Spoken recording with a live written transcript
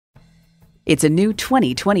It's a new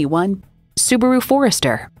 2021 Subaru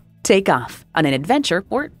Forester. Take off on an adventure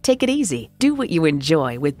or take it easy. Do what you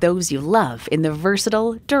enjoy with those you love in the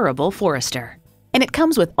versatile, durable Forester. And it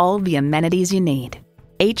comes with all the amenities you need.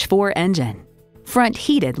 H4 engine, front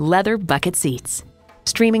heated leather bucket seats,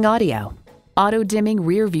 streaming audio, auto-dimming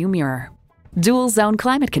rear view mirror, dual zone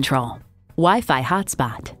climate control, Wi-Fi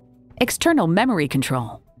hotspot, external memory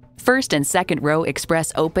control, first and second row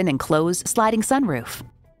express open and close sliding sunroof,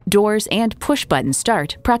 doors and push-button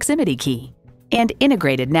start proximity key, and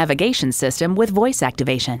integrated navigation system with voice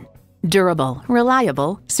activation. Durable,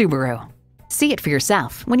 reliable Subaru. See it for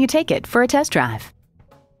yourself when you take it for a test drive.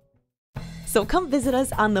 So come visit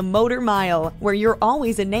us on the Motor Mile, where you're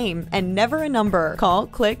always a name and never a number. Call,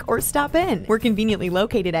 click, or stop in. We're conveniently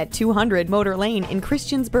located at 200 Motor Lane in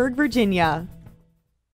Christiansburg, Virginia.